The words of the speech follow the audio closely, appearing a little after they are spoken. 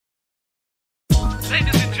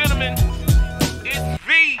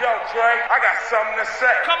I got something to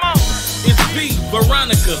say. Come on. It's B,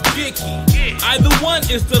 Veronica, Vicky. Either one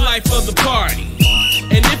is the life of the party.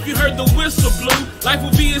 And if you heard the whistle blow, Life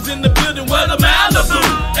with V is in the building, well, the Malibu.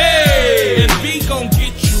 Hey, and V gon'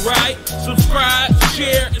 get you right. Subscribe,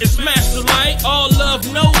 share, and smash the like. All love,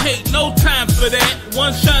 no hate, no time for that.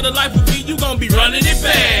 One shot of Life with V, you gon' be running it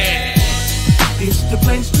back. It's the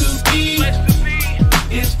place to be.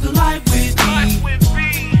 It's the Life with V.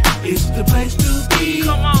 It's the place to be.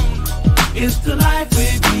 Come on. It's the Life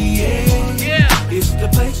with V. Yeah. It's the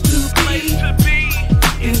place to be.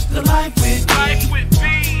 It's the Life with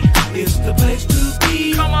V. It's the place to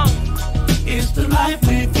be. Come on. It's the Life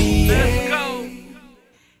with V. Let's go.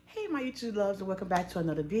 Hey, my YouTube loves, and welcome back to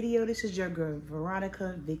another video. This is your girl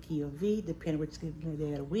Veronica, Vicky, or V, depending which day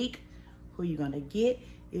of the week, who you're gonna get.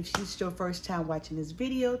 If it's your first time watching this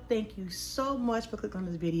video, thank you so much for clicking on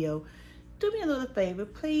this video. Do me a little favor,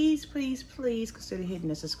 please, please, please consider hitting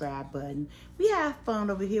the subscribe button. We have fun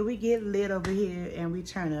over here, we get lit over here, and we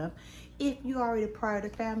turn up. If you already part of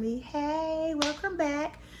the family, hey, welcome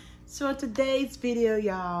back. So in today's video,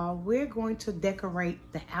 y'all, we're going to decorate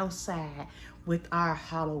the outside with our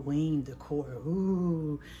Halloween decor.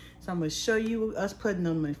 Ooh. So I'm gonna show you us putting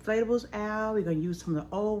them inflatables out. We're gonna use some of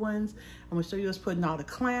the old ones. I'm gonna show you us putting all the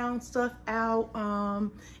clown stuff out,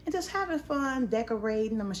 and just having fun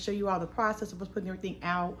decorating. I'm gonna show you all the process of us putting everything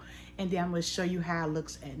out, and then I'm gonna show you how it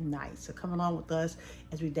looks at night. So come along with us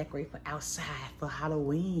as we decorate for outside for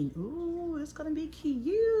Halloween. Ooh, it's gonna be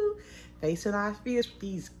cute. Facing our fears with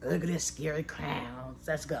these ugly, scary clowns.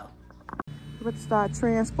 Let's go. Let's start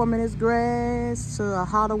transforming this grass to a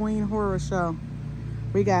Halloween horror show.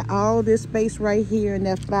 We got all this space right here in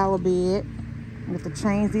that flower bed. We have to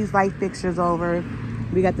change these light fixtures over.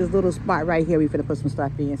 We got this little spot right here we finna put some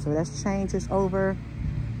stuff in. So let's change this over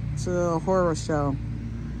to a horror show.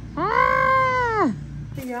 Ah!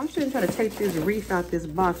 Yeah, I'm sure trying to take this wreath out this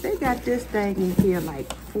box. They got this thing in here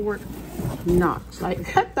like Fort Knox. Like,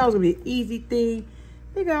 I thought it was gonna be an easy thing.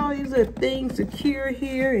 They got all these little things secure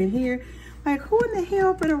here and here. Like, who in the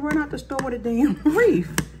hell better run out the store with a damn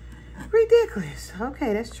wreath? Ridiculous.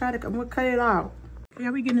 Okay, let's try to, I'm gonna cut it out. Yeah,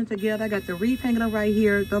 we getting it together. I got the wreath hanging up right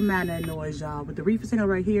here. Don't mind that noise, y'all, but the wreath is hanging up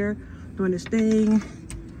right here, doing this thing.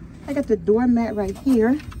 I got the doormat right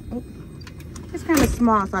here. Oh, it's kind of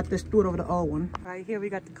small, so I just threw it over the old one. Right here, we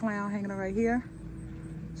got the clown hanging up right here.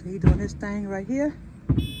 So he doing his thing right here.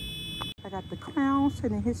 I got the clown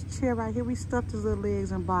sitting in his chair right here. We stuffed his little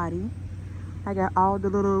legs and body. I got all the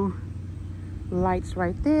little lights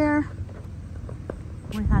right there.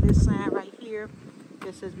 We have this sign right here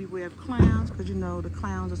that says beware of clowns, because you know the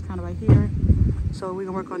clowns is kind of right here. So we're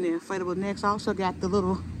gonna work on the inflatable next. I also got the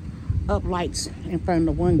little up lights in front of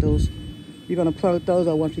the windows. You're gonna plug those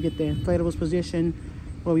up once we get the inflatables positioned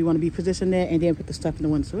where we want to be positioned there, and then put the stuff in the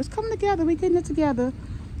window. So it's coming together, we're getting it together.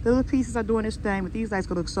 The little pieces are doing this thing, but these lights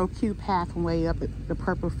gonna look so cute halfway up, the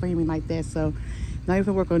purple framing like that. So now you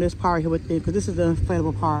can work on this part here with it, because this is the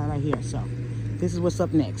inflatable part right here. So this is what's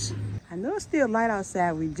up next. I know it's still light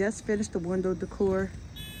outside. We just finished the window decor.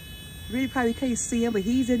 Really probably can't see him, but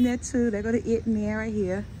he's in there too. They're gonna it in there right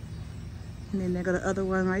here. And then they got the other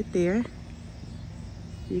one right there.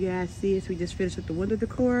 You guys see it? So we just finished with the window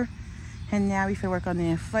decor. And now we can work on the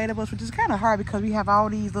inflatables, which is kind of hard because we have all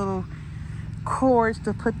these little cords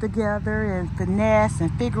to put together and finesse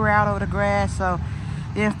and figure out over the grass. So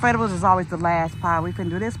the inflatables is always the last part. We can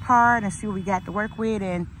do this part and see what we got to work with,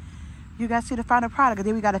 and you guys see the final product. And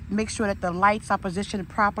then we got to make sure that the lights are positioned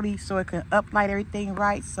properly so it can uplight everything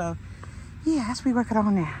right. So yeah, that's what we're working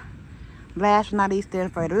on now. Last but not least, the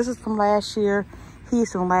inflatables. This is from last year.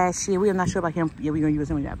 He's from last year. We're not sure about him. Yeah, we're gonna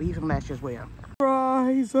use him in that, but he's from last year as well.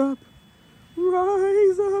 Rise up,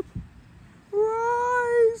 rise up,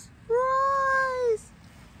 rise, rise.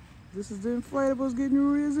 This is the inflatables getting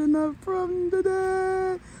risen up from the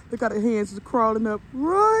dead. Look how the hands is crawling up.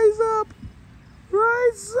 Rise up.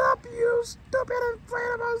 Rise up, you stupid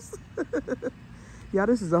inflatables. Yeah,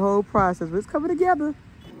 this is the whole process, but it's coming together.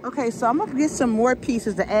 Okay, so I'm gonna get some more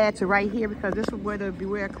pieces to add to right here, because this is where the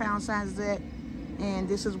beware clown signs is at. And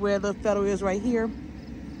this is where the fellow is right here.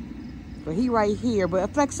 So he right here, but I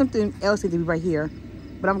feel like something else needs to be right here.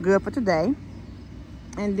 But I'm good for today.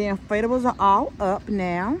 And the inflatables are all up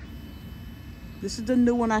now. This is the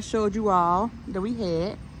new one I showed you all that we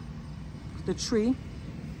had. The tree.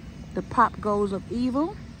 The Pop Goes of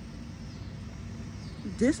Evil.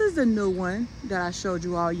 This is the new one that I showed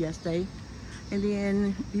you all yesterday. And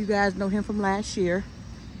then you guys know him from last year.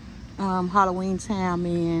 Halloween Town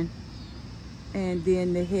Man. And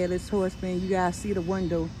then the Headless Horseman. You guys see the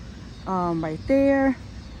window right there.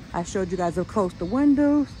 I showed you guys up close the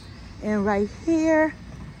windows. And right here,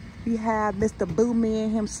 We have Mr.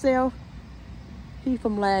 Booman himself. He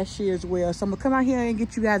from last year as well. So I'm gonna come out here and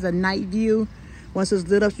get you guys a night view. Once it's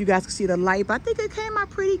lit up, so you guys can see the light. But I think it came out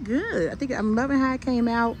pretty good. I think I'm loving how it came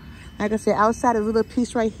out. Like I said, outside a little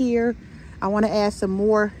piece right here. I want to add some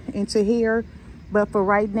more into here. But for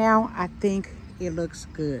right now, I think it looks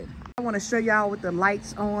good. I want to show y'all with the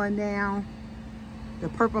lights on now. The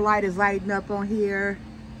purple light is lighting up on here.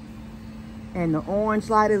 And the orange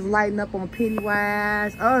light is lighting up on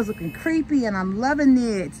Pennywise. Oh, it's looking creepy and I'm loving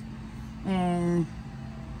it. And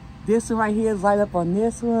this one right here is light up on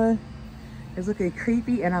this one. It's looking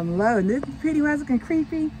creepy and I'm loving this. Pennywise looking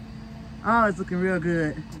creepy. Oh, it's looking real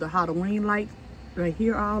good. The Halloween light right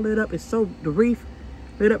here all lit up. It's so, the wreath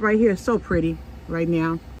lit up right here. It's so pretty right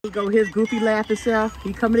now. Here go his goofy laughing self.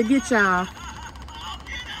 He coming to get y'all.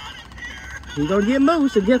 He gonna get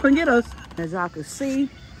loose and just gonna get us. As y'all can see,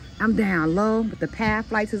 I'm down low, but the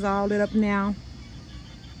path lights is all lit up now.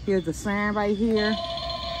 Here's the sign right here.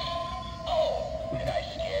 Oh, did I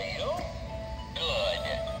scare you? Good.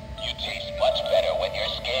 You taste much better when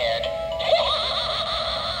you're scared.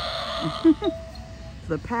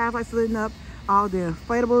 The path lights lit up. All the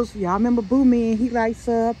inflatables. Y'all remember Booman? He lights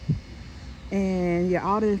up. And yeah,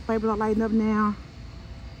 all the inflatables are lighting up now.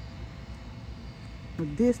 The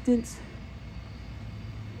distance.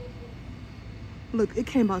 Look, it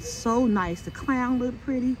came out so nice. The clown looked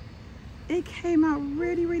pretty. It came out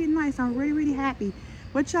really, really nice. I'm really, really happy.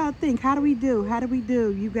 What y'all think? How do we do? How do we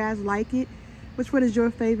do? You guys like it? Which one is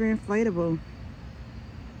your favorite inflatable?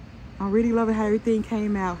 I'm really loving how everything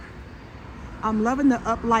came out. I'm loving the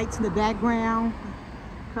uplights in the background.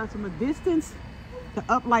 Because from a distance, the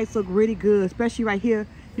uplights look really good. Especially right here.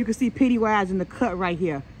 You can see Pennywise in the cut right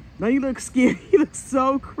here. Don't you look scared? He looks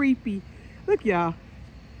so creepy. Look, y'all.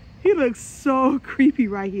 He looks so creepy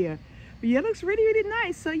right here. But yeah, it looks really, really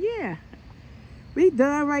nice. So yeah, we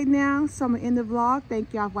done right now. So I'm gonna end the vlog.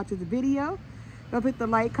 Thank y'all for watching the video. Don't forget to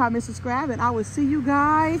like, comment, subscribe, and I will see you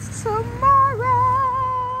guys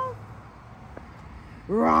tomorrow.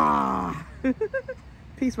 Rah!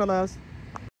 Peace, my loves.